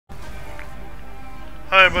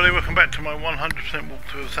Hi everybody, welcome back to my 100%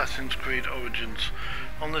 walkthrough of Assassin's Creed Origins.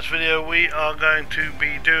 On this video we are going to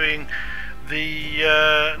be doing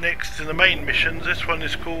the next in the main missions. This one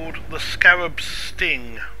is called the Scarab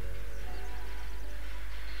Sting.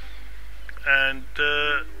 And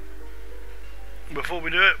before we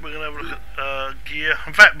do it, we're going to have a look at gear.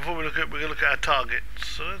 In fact, before we look at it, we're going to look at our targets.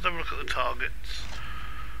 So let's have a look at the targets.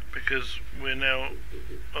 Because we're now...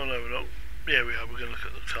 oh no, we're not. Yeah, we are. We're going to look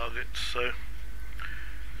at the targets. So...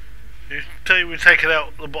 you tell you we've taken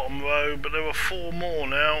out the bottom row, but there are 4 more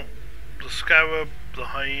now. The Scarab, the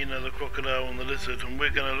Hyena, the Crocodile and the Lizard, and we're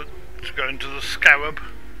going to look to go into the Scarab,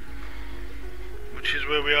 which is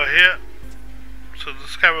where we are here. So the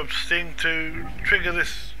Scarab Sting, to trigger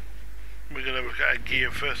this, we're going to look at our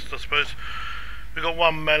gear first, I suppose. We've got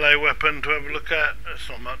 1 melee weapon to have a look at. It's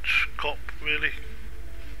not much cop, really.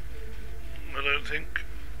 I don't think.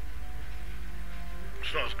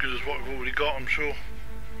 It's not as good as what we've already got, I'm sure.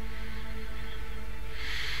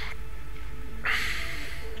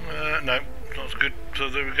 No, not as good. So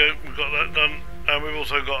there we go, we've got that done. And we've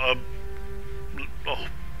also got a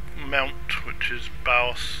mount, which is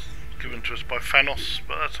Baos, given to us by Thanos,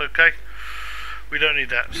 but that's okay. We don't need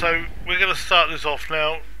that. So we're going to start this off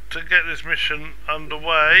now. To get this mission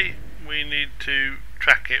underway, we need to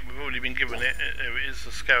track it. We've already been given it. There it is,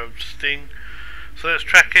 the Scarab Sting. So let's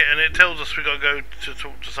track it, and it tells us we've got to go to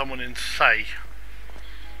talk to someone in Say,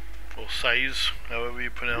 or Says, however you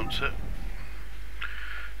pronounce it.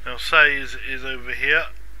 Now Say is over here.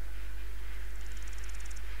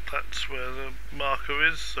 That's where the marker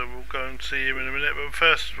is, so we'll go and see him in a minute, but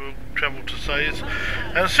first we'll travel to Say's.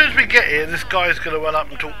 And as soon as we get here, this guy's going to run up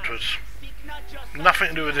and talk to us. Nothing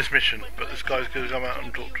to do with this mission, but this guy's going to come out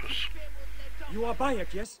and talk to us. You are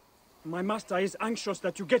Bayek, yes? My master is anxious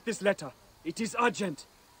that you get this letter. It is urgent.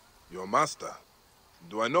 Your master?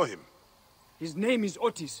 Do I know him? His name is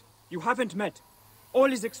Otis. You haven't met.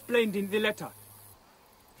 All is explained in the letter.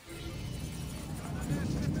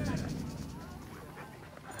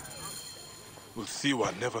 Will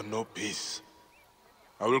Siwa never know peace?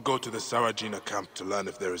 I will go to the Sarajina camp to learn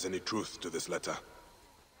if there is any truth to this letter.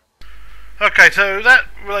 Okay, so that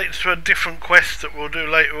relates to a different quest that we'll do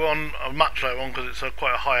later on, much later on, because it's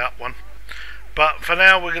quite a high up one. But for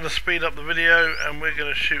now we're going to speed up the video and we're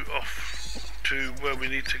going to shoot off to where we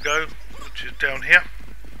need to go, which is down here.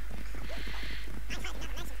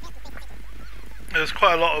 There's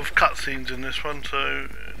quite a lot of cutscenes in this one, so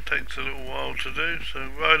it takes a little while to do. So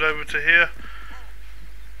ride over to here,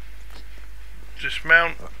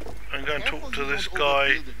 dismount, and go and talk to this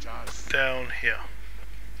guy down here.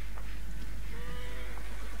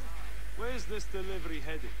 Where's this delivery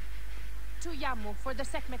headed? To Yamu for the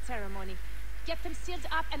Sekhmet ceremony. Get them sealed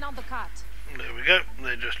up and on the cart. There we go,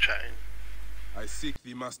 they're just chatting. I seek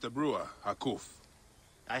the master brewer, Hakuf.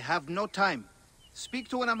 I have no time. Speak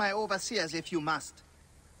to one of my overseers if you must.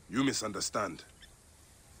 You misunderstand.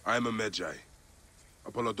 I am a Magi.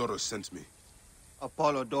 Apollodorus sent me.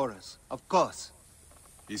 Apollodorus, of course.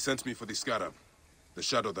 He sent me for the Scarab, the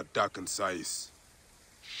shadow that darkens Sais.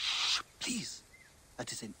 Shh, please.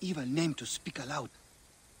 That is an evil name to speak aloud.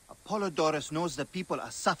 Apollodorus knows the people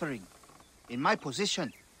are suffering. In my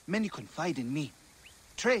position, many confide in me.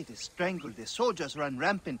 Trade is strangled, the soldiers run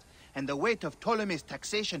rampant, and the weight of Ptolemy's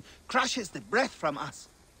taxation crushes the breath from us.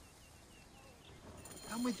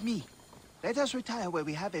 Come with me. Let us retire where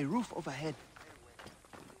we have a roof overhead.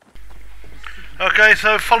 Okay,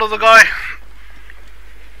 so follow the guy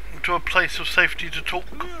to a place of safety to talk.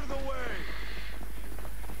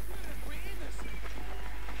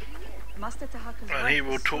 And he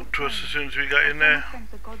will talk to us as soon as we get in there.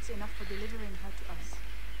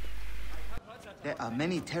 There are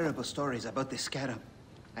many terrible stories about the Scarab.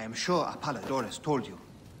 I am sure Apollodorus told you.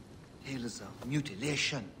 Tales of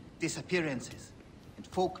mutilation, disappearances, and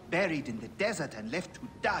folk buried in the desert and left to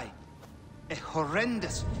die. A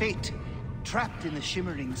horrendous fate, trapped in the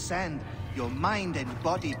shimmering sand, your mind and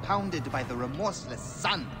body pounded by the remorseless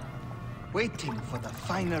sun, waiting for the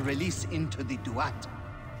final release into the Duat.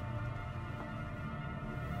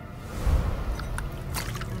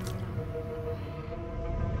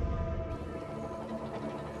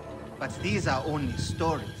 But these are only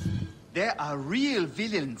stories. There are real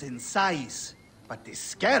villains in Sais. But the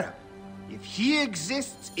Scarab, if he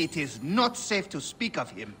exists, it is not safe to speak of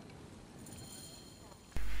him.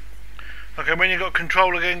 Okay, when you've got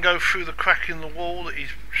control again, go through the crack in the wall that he's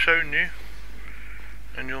shown you.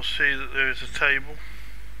 And you'll see that there is a table.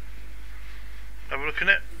 Have a look in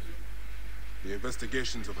it. The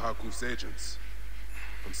investigations of Hakuf's agents.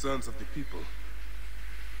 Concerns of the people.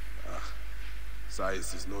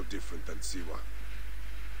 Sais is no different than Siwa.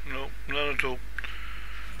 No, none at all.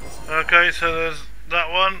 Okay, so there's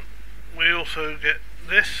that one. We also get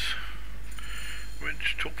this,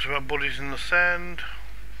 which talks about bodies in the sand.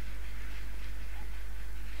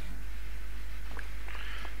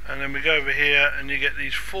 And then we go over here and you get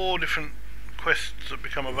these 4 different quests that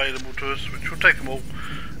become available to us, which we'll take them all,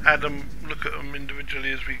 add them, look at them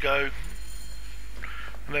individually as we go.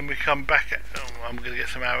 And then we come back, I'm going to get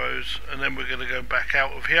some arrows, and then we're going to go back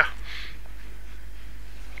out of here.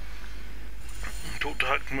 Talk to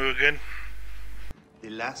Huckmoo again.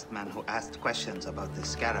 The last man who asked questions about the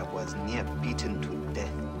Scarab was near beaten to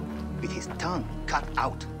death, with his tongue cut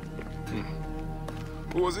out.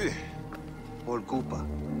 Who was he? Olgupa,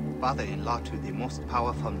 father-in-law to the most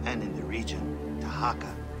powerful man in the region,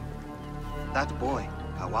 Tahaka. That boy,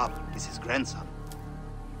 Kawab, is his grandson.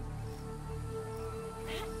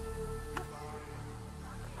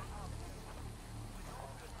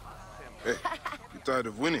 Hey, you tired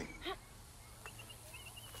of winning?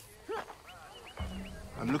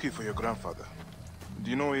 I'm looking for your grandfather.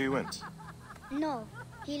 Do you know where he went? No,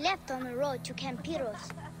 he left on the road to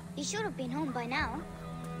Campiros. He should have been home by now.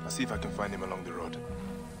 I'll see if I can find him along the road.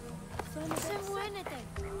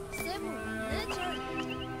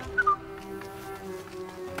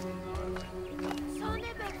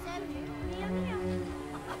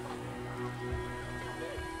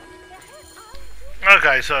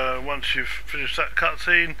 Okay, so once you've finished that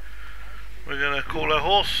cutscene, we're going to call our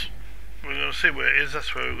horse. We're going to see where it is.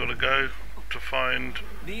 That's where we've got to go to find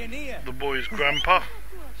the boy's grandpa.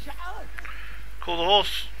 Call the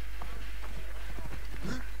horse.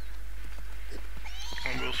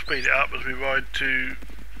 And we'll speed it up as we ride to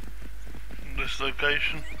this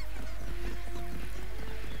location.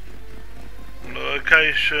 And the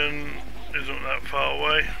location isn't that far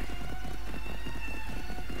away.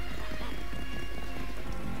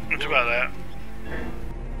 It's about that.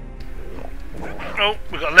 Oh,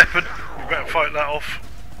 we've got a leopard. We better fight that off.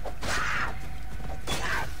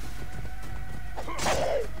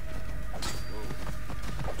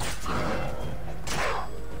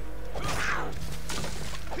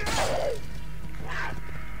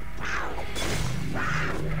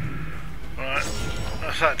 Right,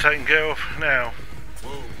 that's that taken care of. Now,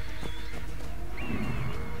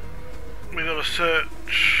 we've got to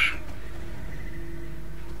search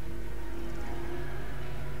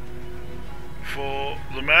for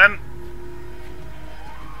the man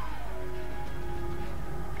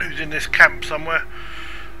who's in this camp somewhere.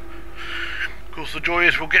 Of course, the joy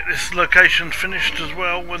is we'll get this location finished as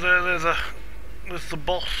well. Where there's the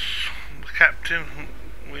boss, the captain.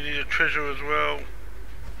 We need a treasure as well.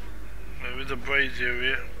 There is a brazier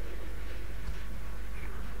here,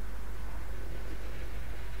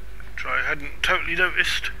 which I hadn't totally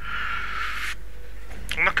noticed.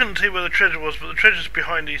 And I couldn't see where the treasure was, but the treasure's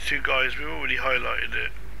behind these 2 guys. We've already highlighted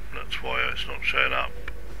it. That's why it's not showing up.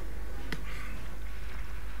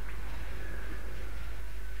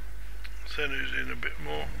 Senu's in a bit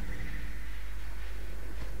more.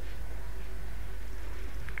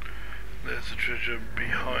 There's the treasure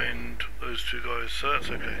behind those 2 guys, so that's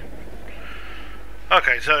okay.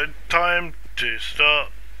 Okay, so time to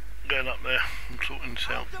start going up there and sorting this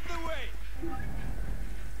out.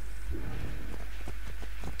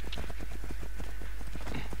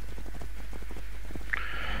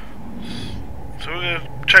 So we're going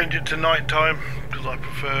to change it to night time because I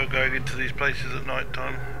prefer going into these places at night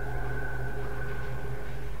time.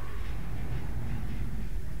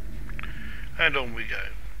 And on we go.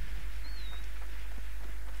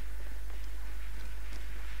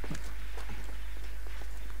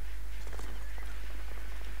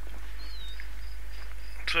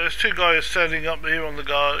 So there's 2 guys standing up here on the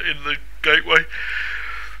guard in the gateway.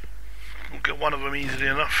 We'll get one of them easily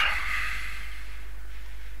enough.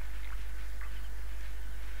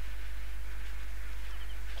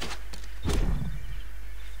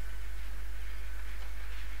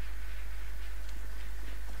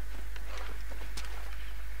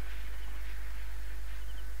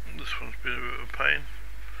 This one's been a bit of a pain,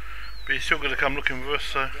 but he's still going to come looking for us,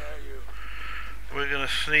 so we're going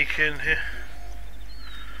to sneak in here.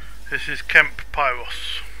 This is Camp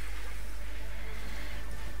Pyros,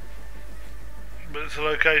 but it's a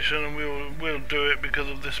location and we'll do it because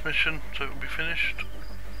of this mission, so it'll be finished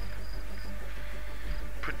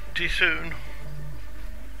pretty soon.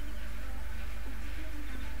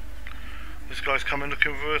 This guy's coming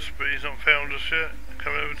looking for us, but he's not found us yet.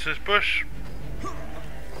 Coming over to this bush,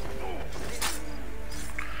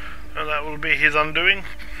 and that will be his undoing.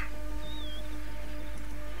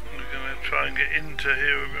 We're going to try and get into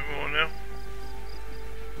here a bit more now.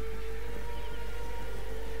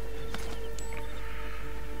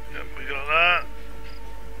 Yep, we got that.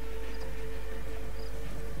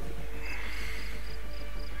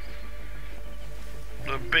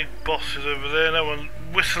 big boss is over there. No one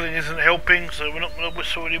whistling isn't helping, so we're not going to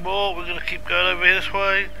whistle anymore. We're going to keep going over here this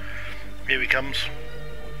way. Here he comes.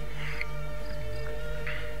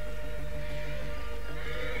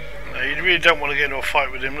 No, you really don't want to get into a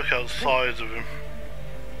fight with him. Look at the size of him.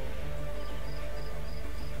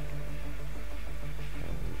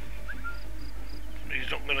 He's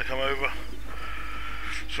not going to come over.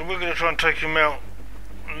 So we're going to try and take him out.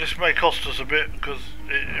 And this may cost us a bit, because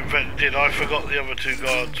in fact it did. I forgot the other two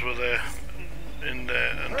guards were there, in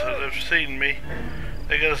there, and so they've seen me.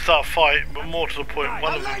 They're going to start a fight, but more to the point,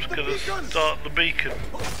 one of them's going to start the beacon,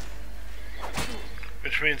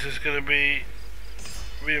 which means there's going to be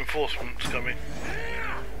reinforcements coming.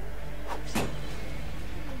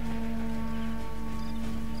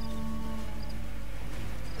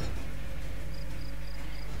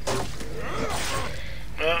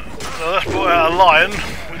 Now let's put out a lion,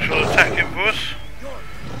 which will attack it for us.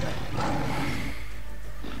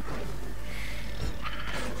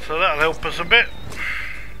 So that'll help us a bit.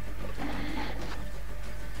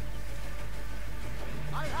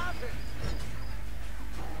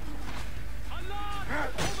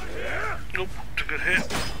 Nope, took a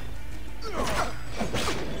hit.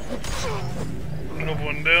 Another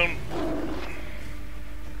one down.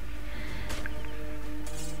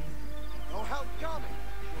 No help coming.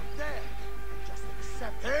 You're dead. Just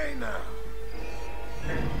accept. Hey now.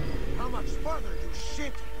 How much further, you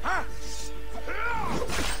shit? Huh?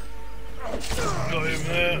 Got him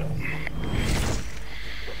there.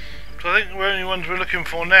 So I think the only ones we're looking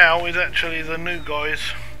for now is actually the new guys.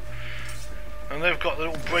 And they've got the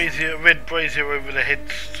little brazier, red brazier over their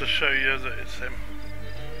heads to show you that it's them.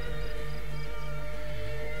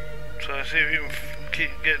 So see if you can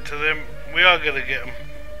get to them. We are going to get them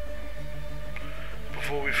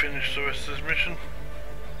before we finish the rest of this mission.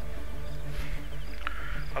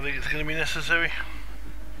 I think it's going to be necessary.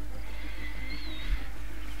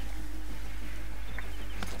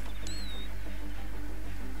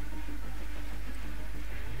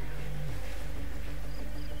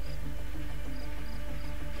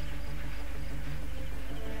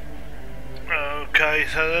 Okay,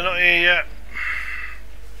 so they're not here yet.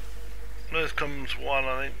 There comes one,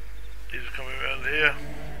 I think. He's coming around here.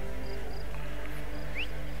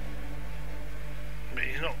 But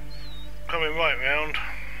he's not coming right round.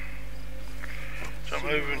 So I'm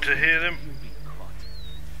over to hear them.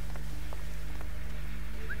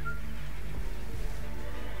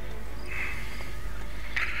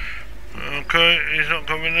 Okay, he's not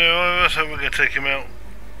coming there either, so we're going to take him out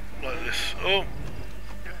like this. Oh!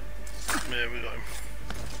 Yeah, we got him.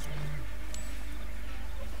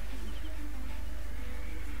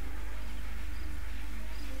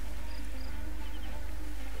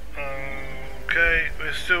 Okay,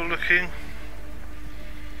 we're still looking.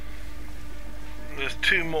 There's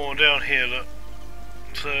two more down here, look.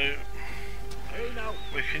 So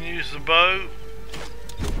we can use the bow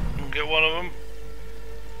and get one of them.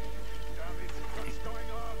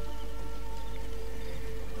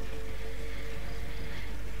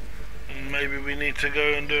 And maybe we need to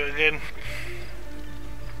go and do it again.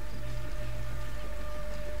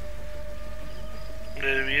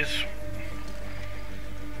 There he is.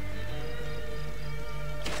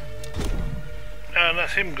 And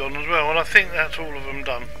that's him gone as well, and I think that's all of them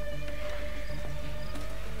done.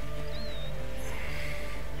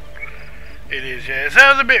 It is, yeah. So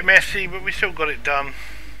it was a bit messy, but we still got it done.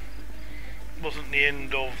 Wasn't the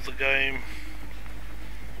end of the game.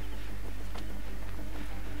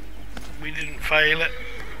 We didn't fail it,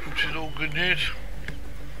 which is all good news.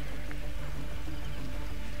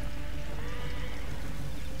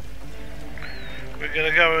 We're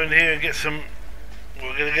going to go in here and get some.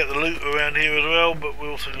 We're going to get the loot around here as well, but we're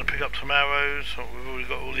also going to pick up some arrows. We've already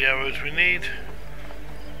got all the arrows we need.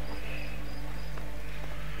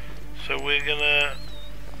 So we're going to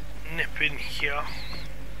nip in here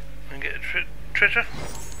and get a treasure.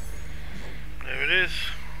 There it is.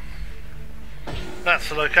 That's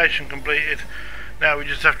the location completed. Now we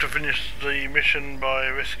just have to finish the mission by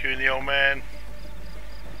rescuing the old man.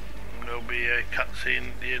 And there'll be a cutscene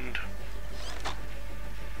at the end.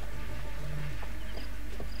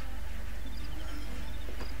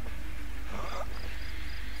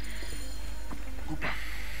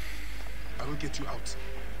 I will get you out.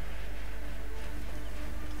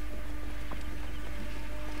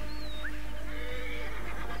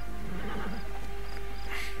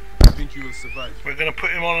 I think you will survive. We're going to put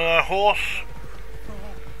him on a horse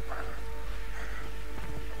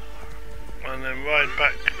and then ride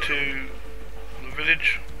back to the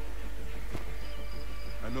village.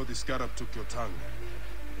 I know the Scarab took your tongue,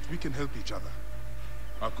 but we can help each other.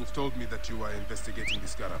 Akuf told me that you are investigating the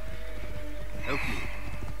Scarab. Help me,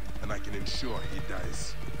 and I can ensure he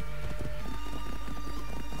dies.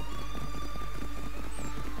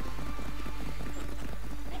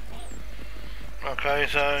 Okay,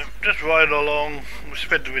 so just ride along. We'll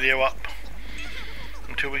sped the video up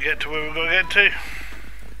until we get to where we've got to get to.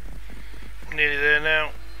 Nearly there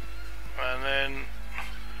now. And then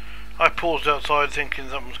I paused outside thinking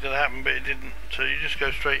something was going to happen, but it didn't. So you just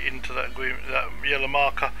go straight into that green, that yellow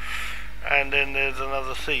marker, and then there's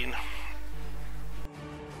another scene.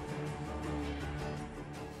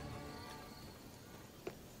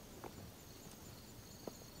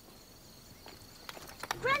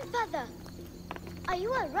 Grandfather, are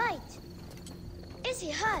you all right? Is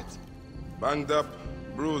he hurt? Banged up,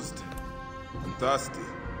 bruised, and thirsty.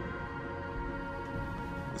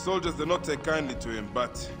 The soldiers did not take kindly to him,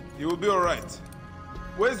 but he will be all right.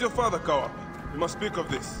 Where's your father, Kawab? We must speak of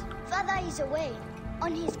this. Father is away,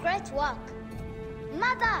 on his great work.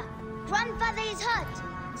 Mother, grandfather is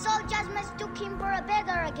hurt. Soldiers mistook him for a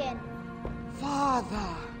beggar again.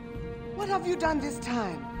 Father, what have you done this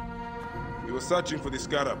time? He was searching for the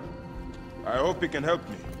Scarab. I hope he can help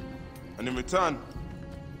me. And in return,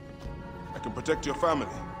 I can protect your family.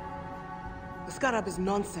 The Scarab is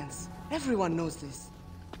nonsense. Everyone knows this.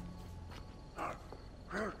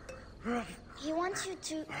 He wants you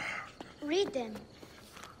to read them.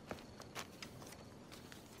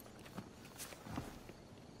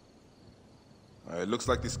 It looks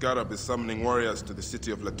like the Scarab is summoning warriors to the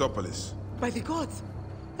city of Letopolis. By the gods,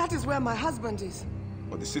 that is where my husband is.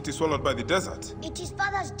 Or the city swallowed by the desert. It is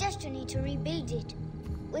Father's destiny to rebuild it.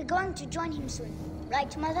 We're going to join him soon.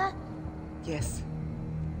 Right, Mother? Yes.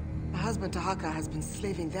 My husband Tahaka has been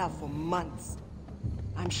slaving there for months.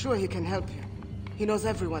 I'm sure he can help you. He knows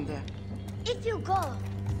everyone there. If you go,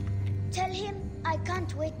 tell him I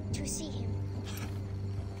can't wait to see him.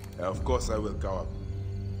 Of course I will, Kawab.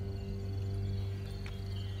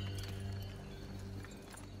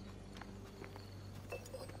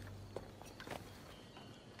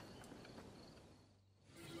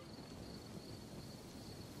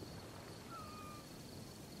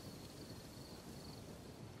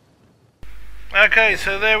 Okay,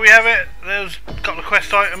 so there we have it. There's a couple of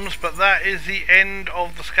quest items, but that is the end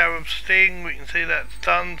of the Scarab Sting. We can see that's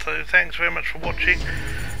done, so thanks very much for watching.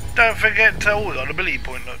 Don't forget to, oh, on a Billy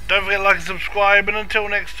point, look. Don't forget to like and subscribe, and until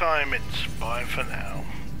next time, it's bye for now.